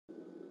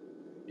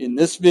In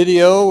this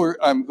video,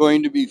 I'm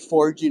going to be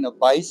forging a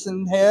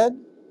bison head.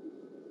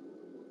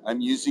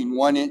 I'm using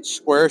 1-inch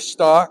square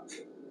stock.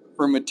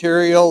 For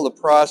material, the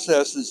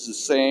process is the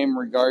same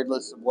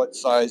regardless of what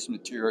size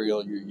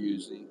material you're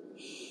using.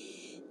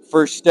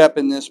 First step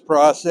in this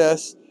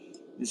process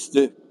is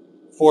to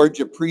forge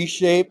a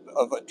pre-shape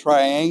of a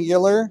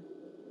triangular.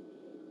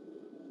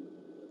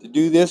 To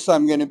do this,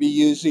 I'm going to be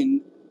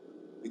using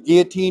a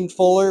guillotine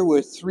fuller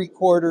with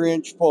 3/4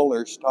 inch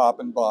fullers top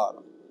and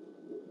bottom.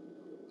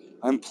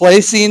 I'm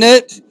placing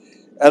it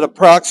at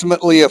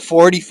approximately a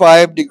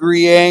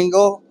 45-degree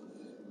angle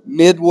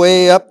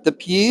midway up the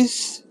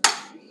piece.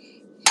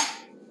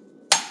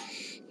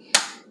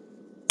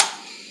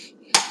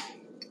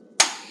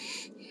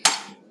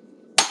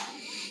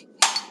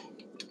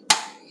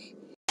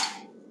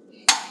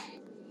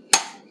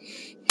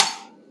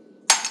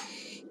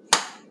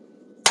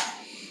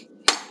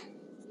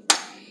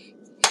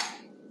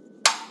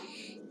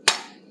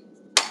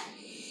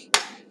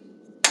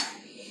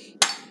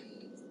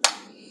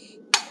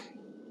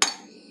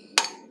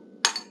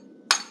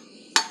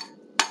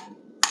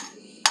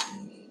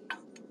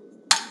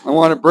 I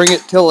want to bring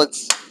it till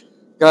it's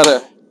got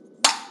a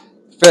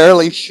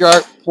fairly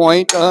sharp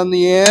point on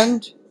the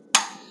end.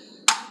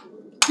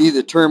 Be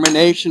the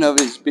termination of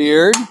his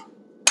beard.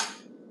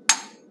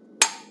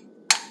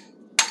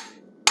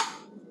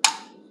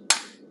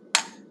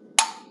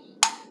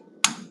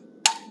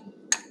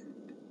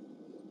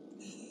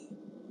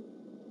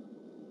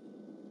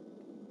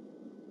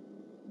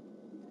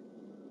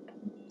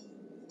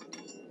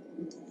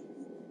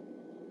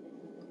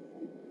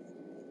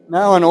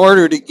 Now, in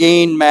order to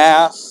gain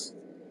mass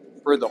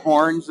for the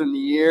horns and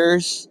the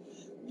ears,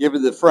 give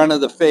the front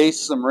of the face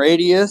some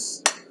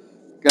radius.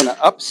 Gonna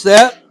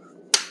upset.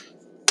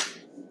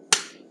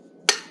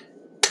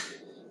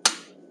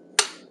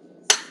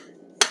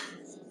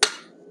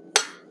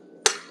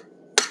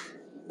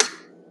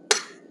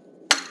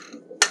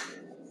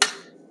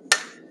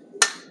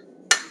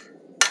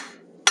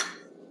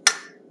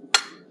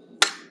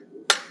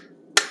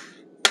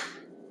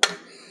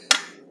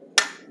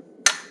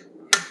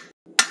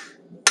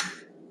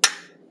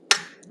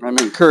 I'm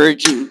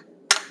encouraging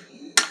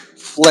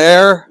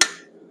flare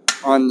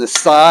on the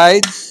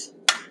sides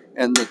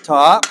and the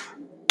top.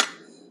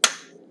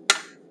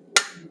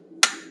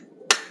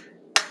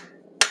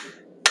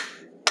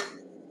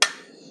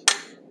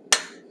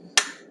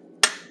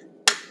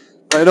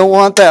 I don't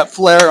want that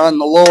flare on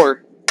the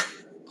lower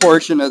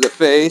portion of the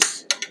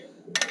face,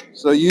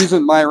 so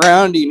using my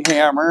rounding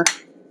hammer,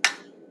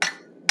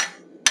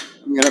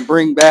 I'm going to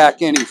bring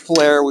back any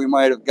flare we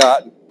might have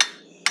gotten.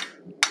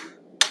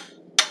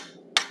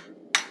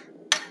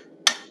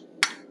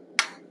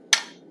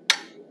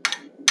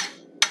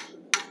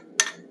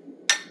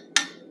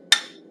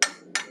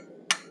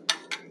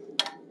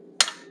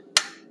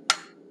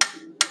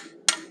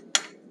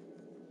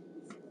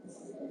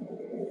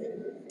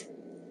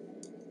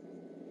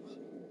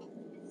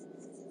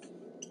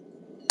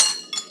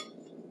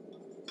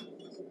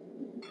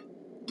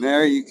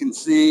 There you can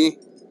see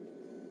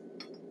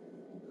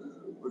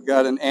we've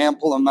got an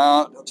ample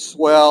amount of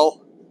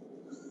swell,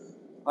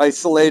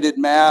 isolated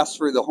mass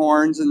for the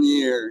horns and the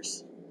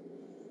ears.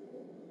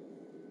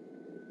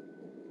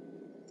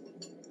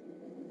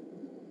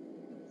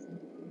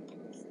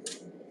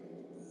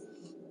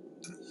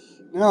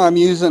 Now I'm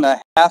using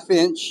a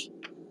 1/2-inch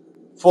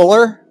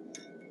fuller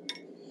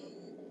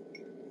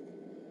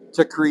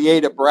to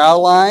create a brow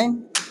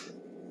line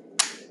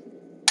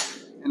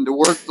and to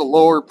work the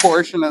lower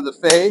portion of the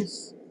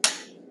face.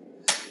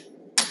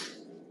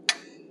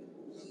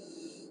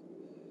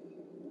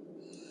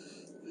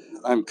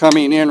 I'm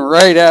coming in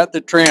right at the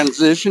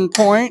transition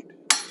point.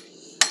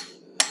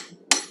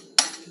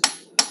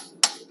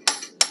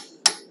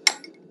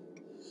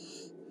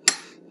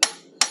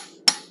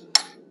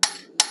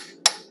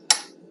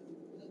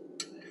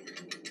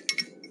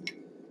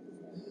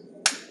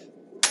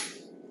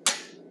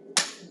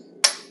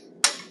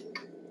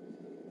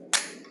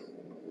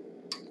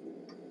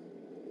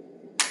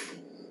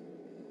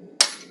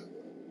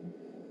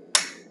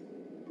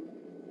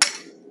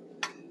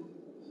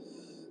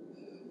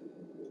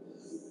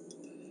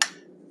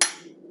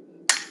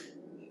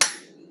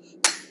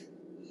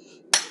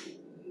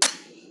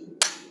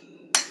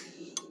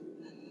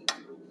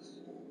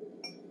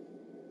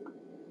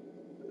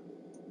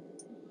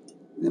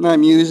 And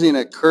I'm using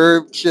a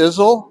curved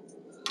chisel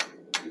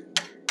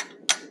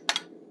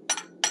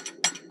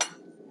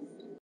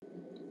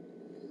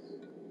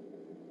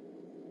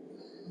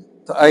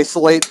to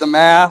isolate the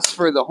mass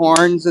for the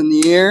horns and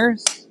the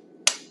ears.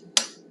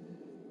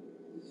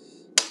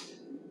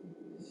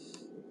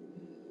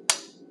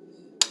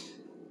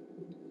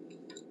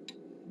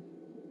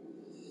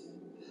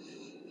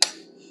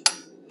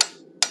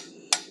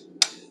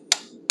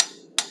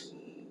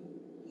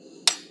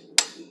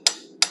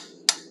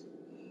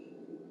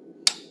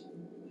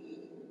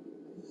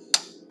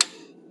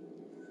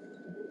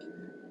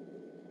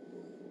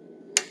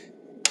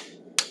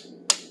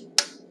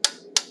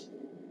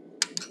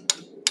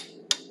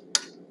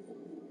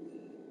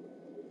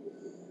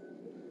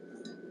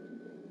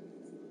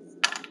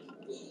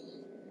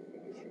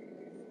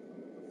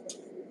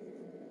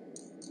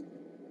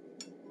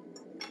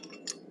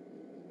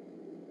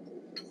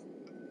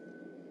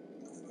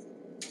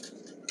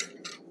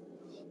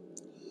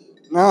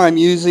 Now I'm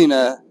using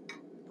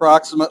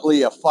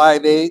approximately a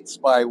 5/8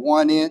 by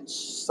 1 inch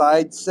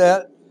side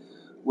set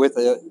with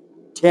a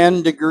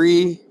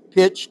 10-degree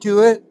pitch to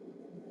it.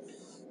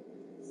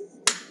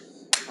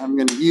 I'm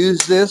going to use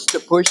this to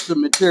push the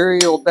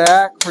material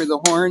back for the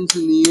horns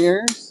and the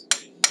ears.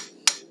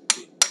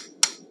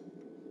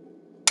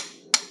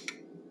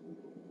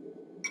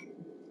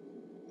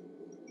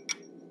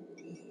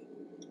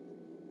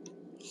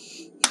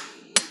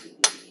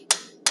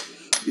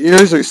 The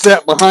ears are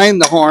set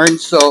behind the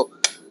horns, so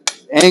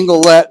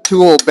angle that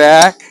tool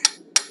back,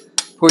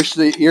 push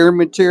the ear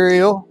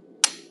material.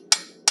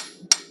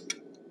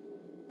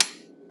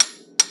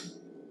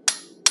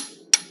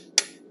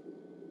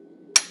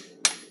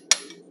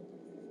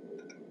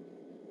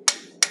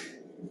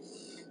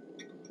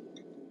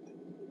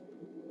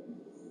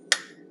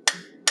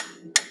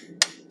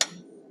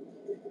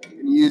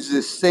 Use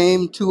this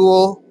same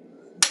tool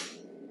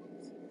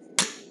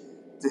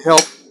to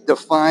help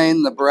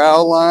define the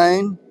brow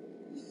line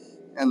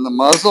and the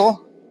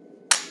muzzle.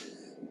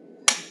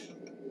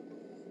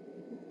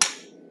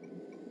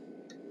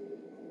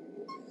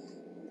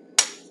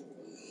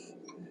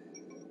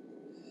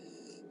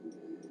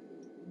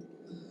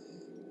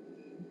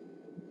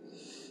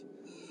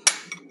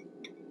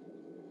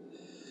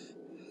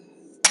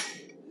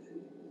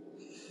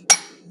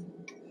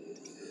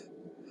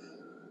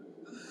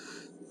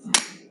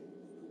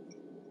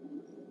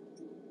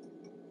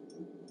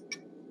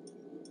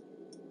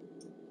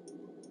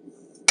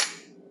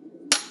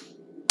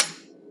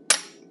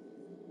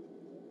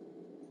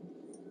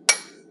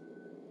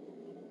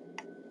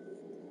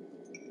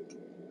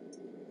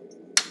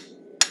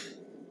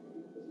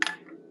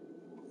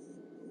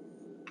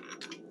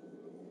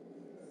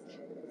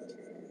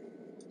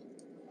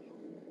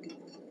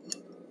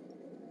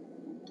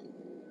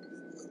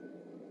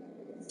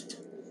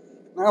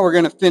 Now we're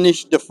going to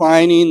finish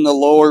defining the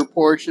lower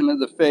portion of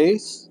the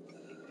face.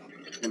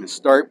 I'm going to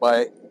start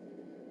by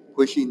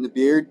pushing the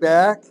beard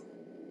back,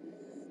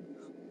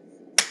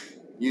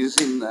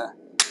 using the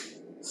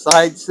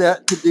side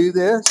set to do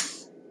this.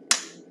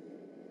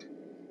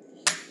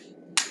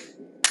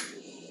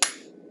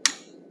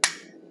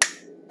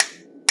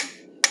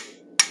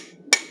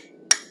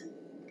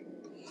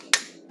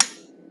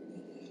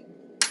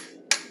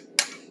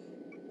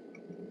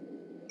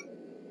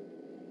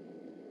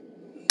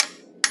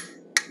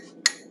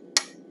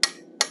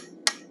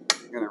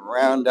 I'm going to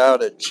round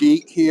out a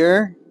cheek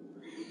here.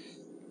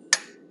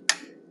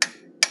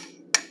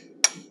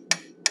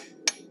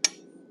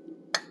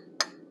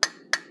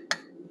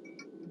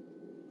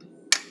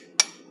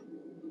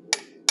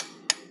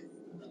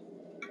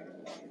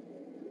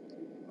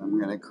 I'm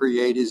going to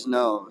create his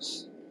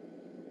nose.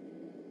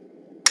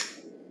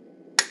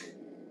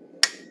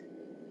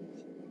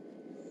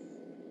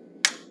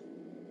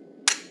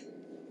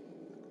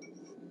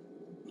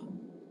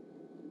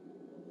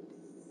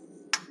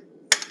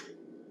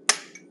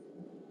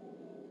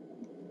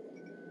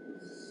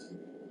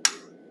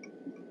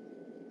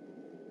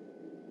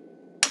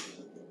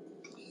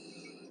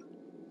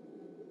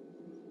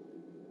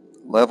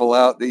 Level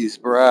out these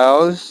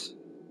brows.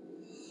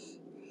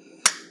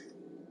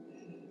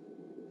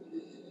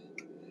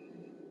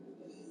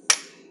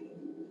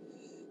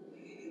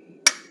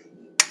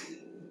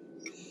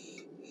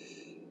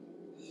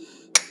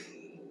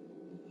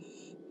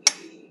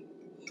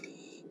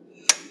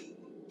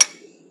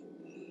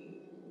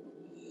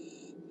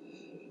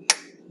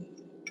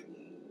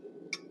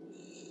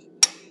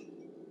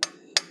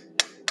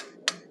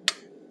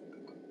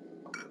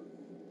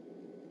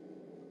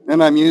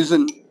 Then I'm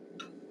using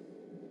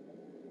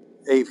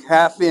a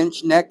 1/2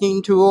 inch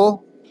necking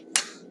tool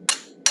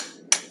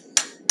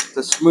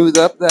to smooth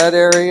up that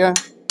area.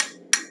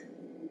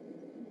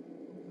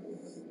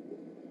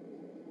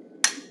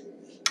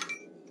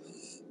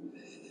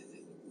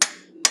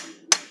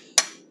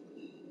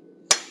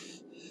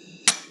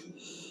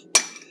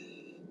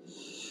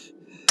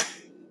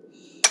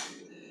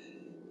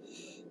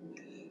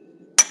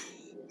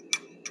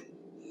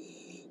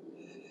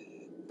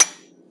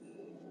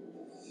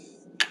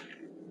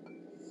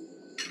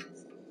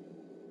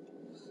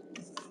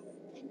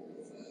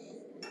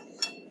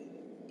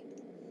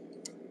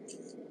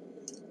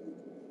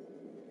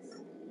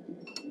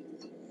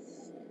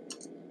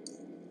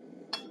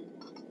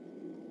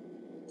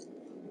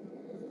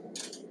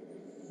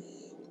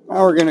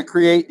 Now we're going to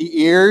create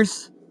the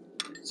ears.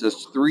 It's a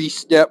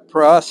 3-step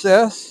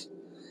process.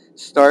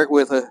 Start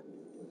with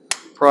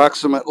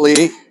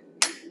approximately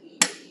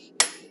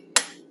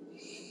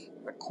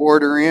a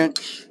 1/4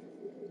 inch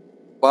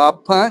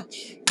bob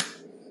punch.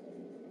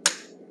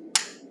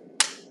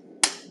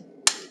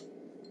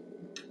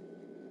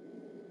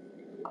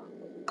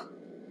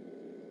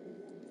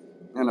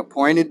 And a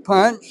pointed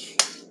punch.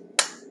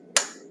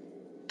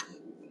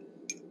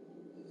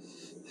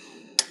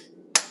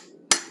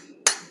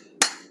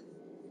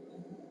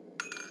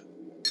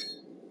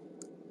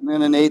 And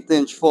then an 1/8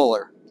 inch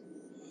fuller.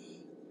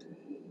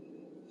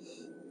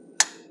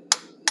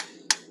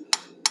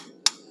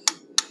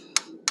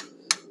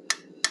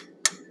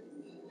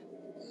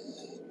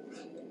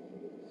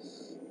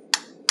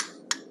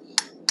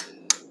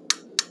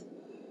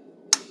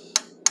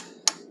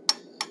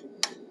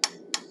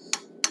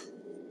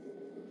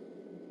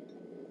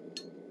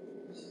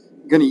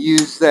 going to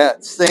use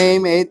that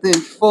same 1/8 inch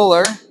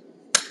fuller,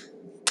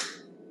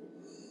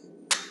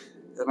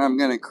 and I'm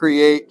going to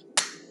create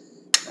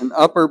an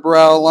upper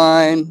brow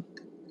line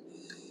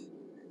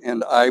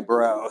and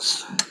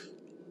eyebrows.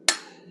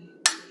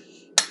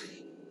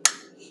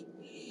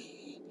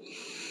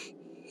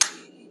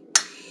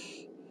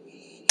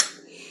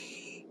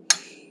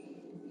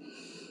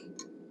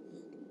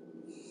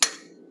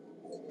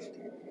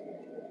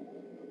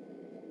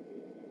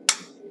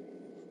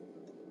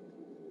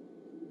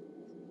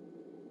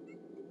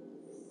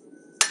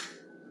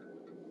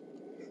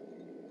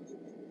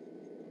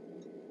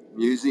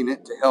 Using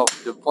it to help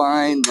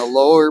define the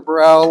lower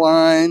brow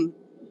line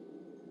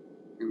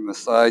and the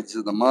sides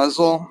of the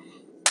muzzle.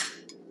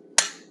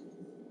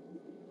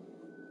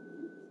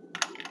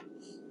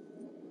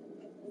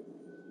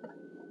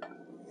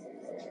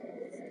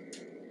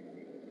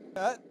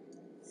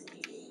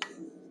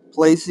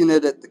 Placing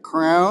it at the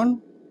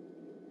crown.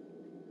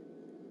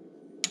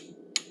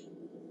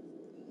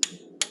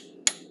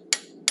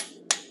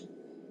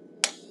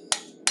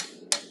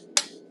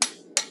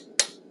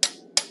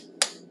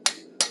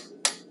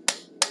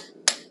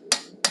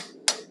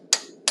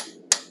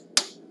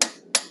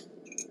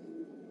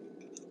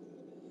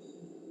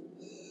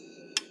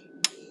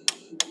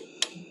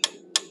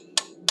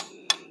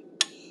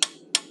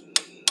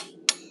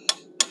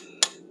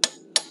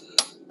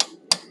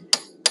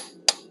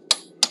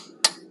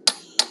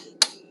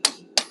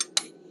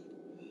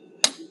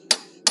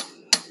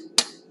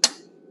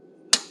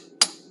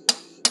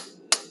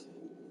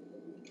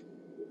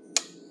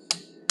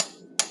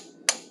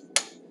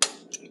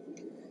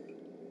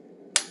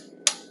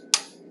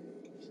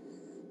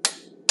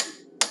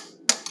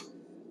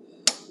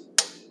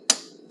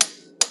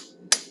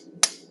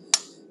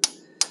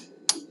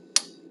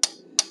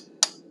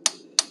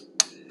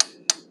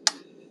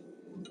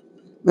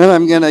 Then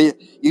I'm going to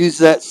use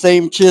that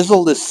same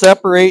chisel to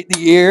separate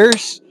the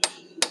ears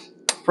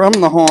from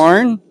the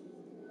horn.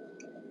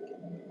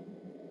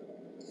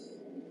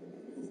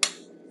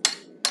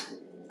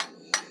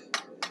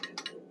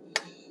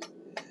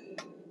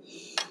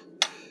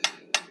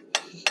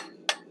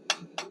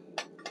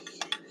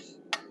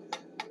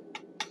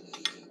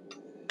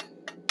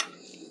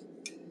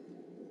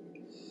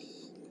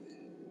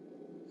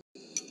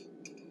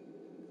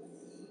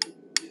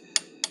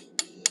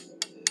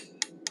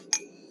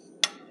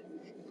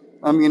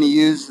 I'm going to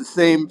use the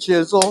same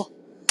chisel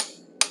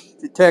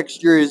to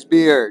texture his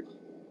beard.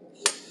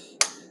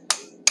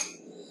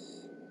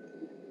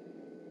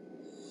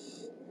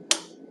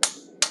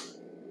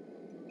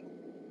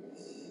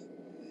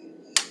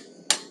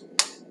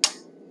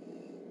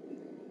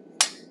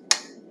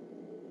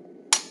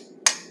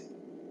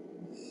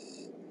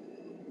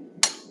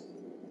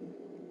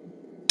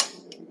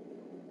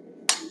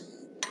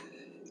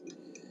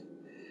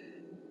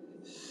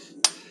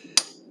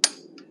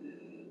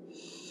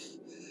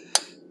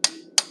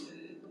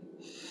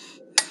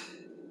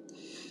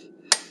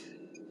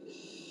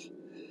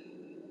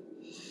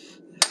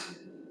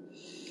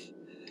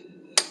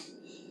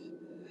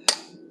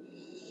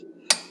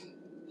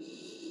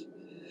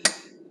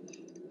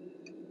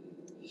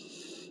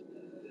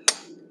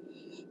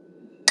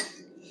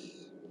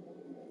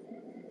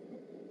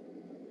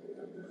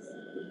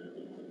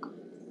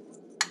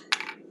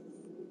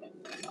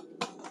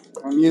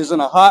 I'm using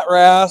a hot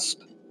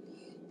rasp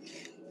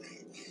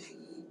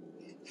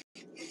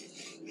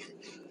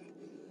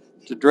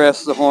to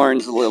dress the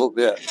horns a little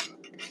bit.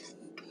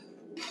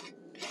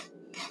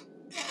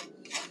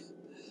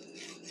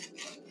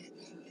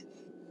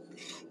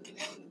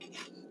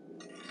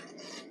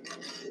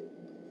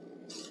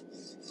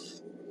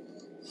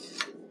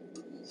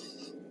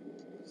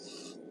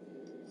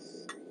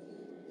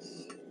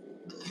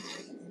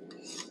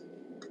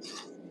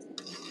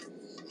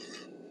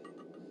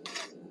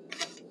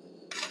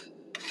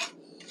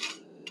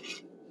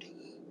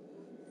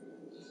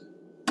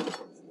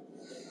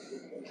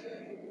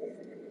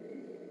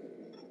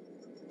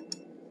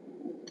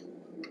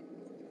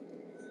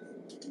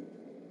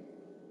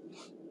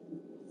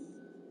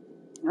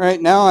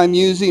 Right now I'm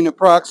using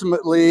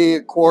approximately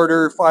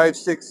 1/4,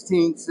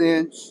 5/16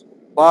 inch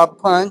bob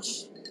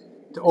punch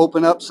to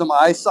open up some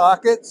eye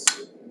sockets.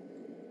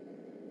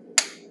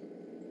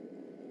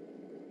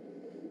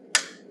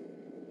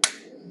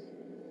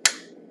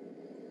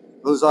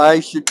 Those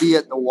eyes should be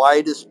at the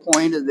widest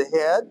point of the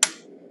head.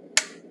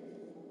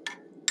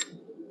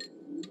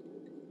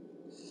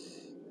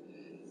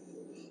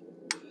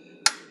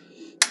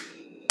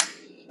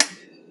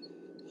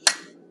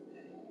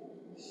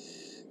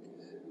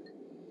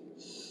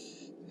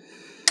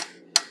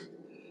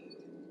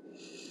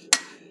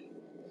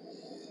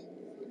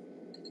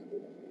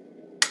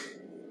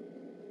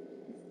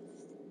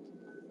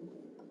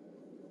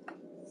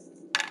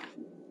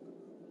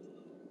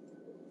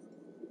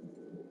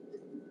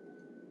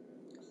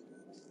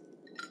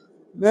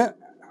 Then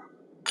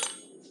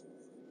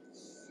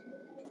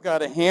I've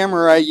got a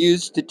hammer I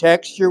use to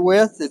texture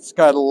with. It's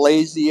got a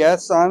lazy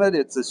S on it.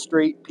 It's a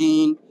straight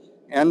peen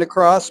and a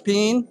cross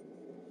peen.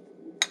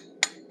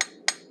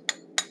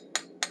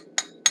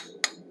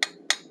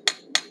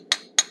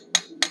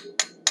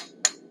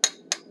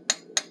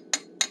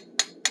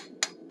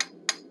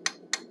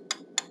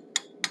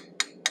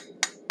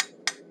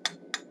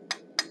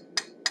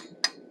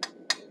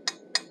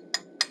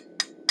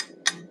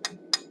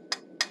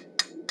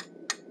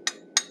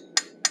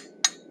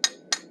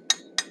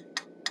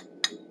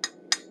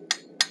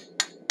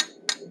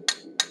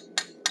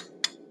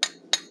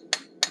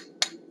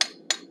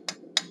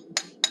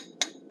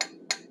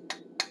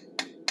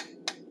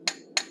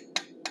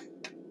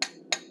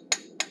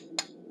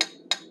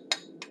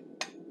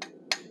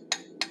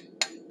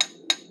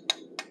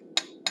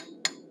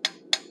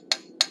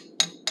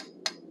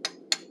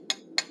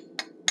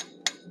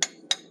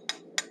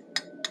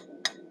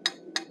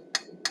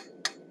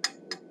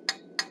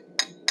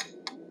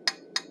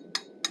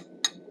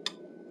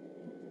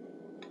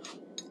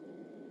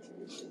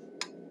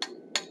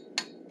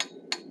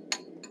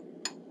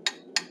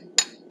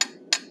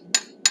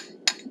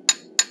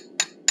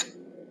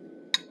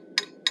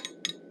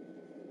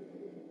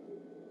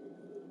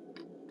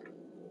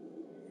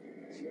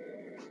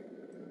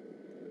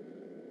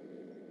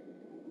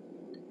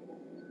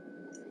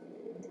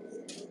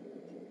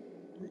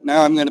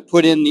 Now I'm going to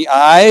put in the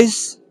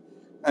eyes.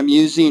 I'm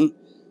using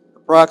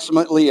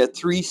approximately a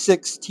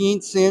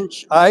 3/16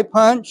 inch eye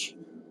punch,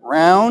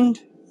 round.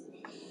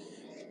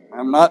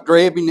 I'm not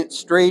driving it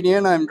straight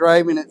in, I'm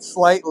driving it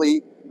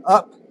slightly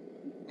up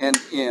and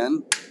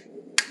in.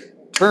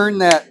 Turn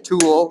that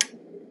tool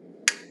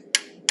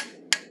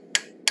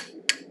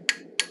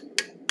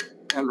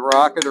and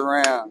rock it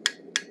around.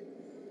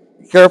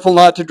 Be careful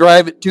not to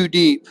drive it too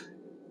deep.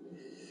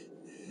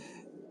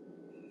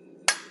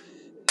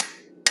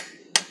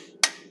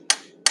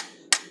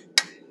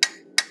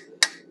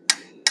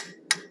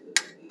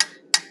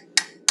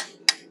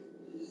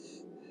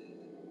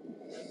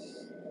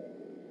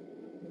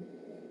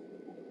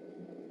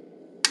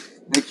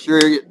 Make sure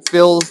it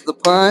fills the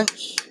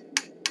punch.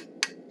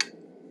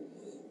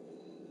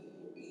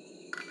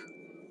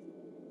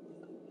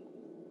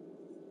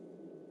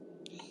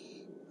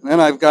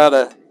 Then I've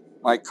got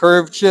my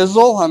curved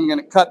chisel. I'm going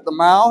to cut the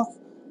mouth,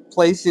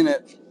 placing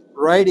it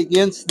right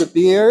against the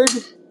beard.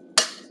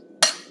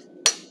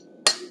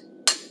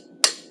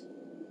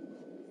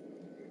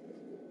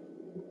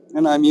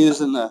 And I'm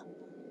using the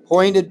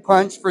pointed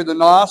punch for the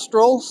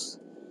nostrils.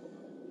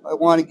 I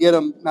want to get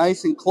them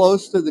nice and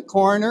close to the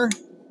corner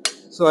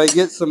so I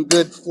get some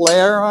good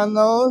flare on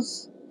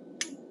those.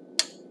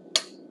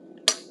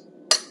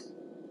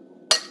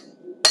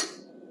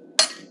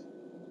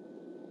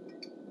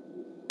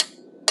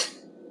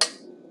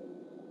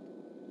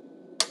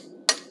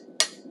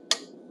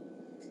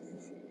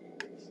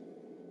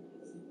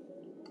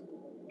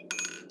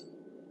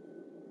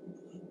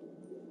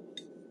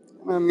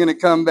 I'm going to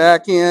come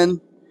back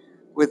in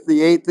with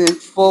the 1/8 inch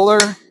fuller.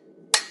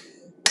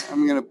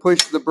 I'm going to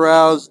push the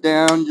brows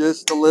down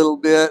just a little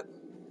bit.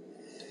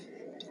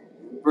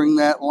 Bring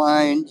that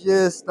line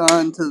just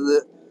onto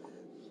the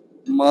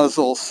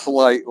muzzle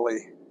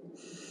slightly.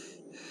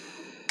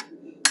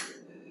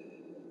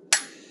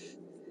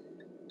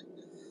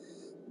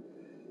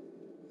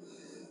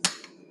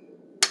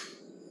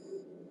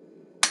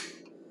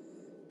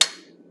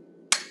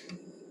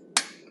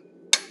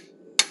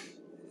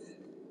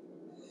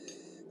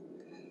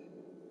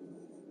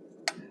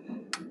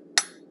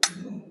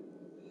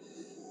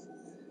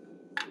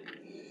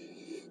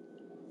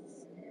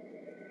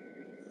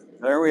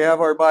 There we have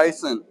our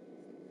bison.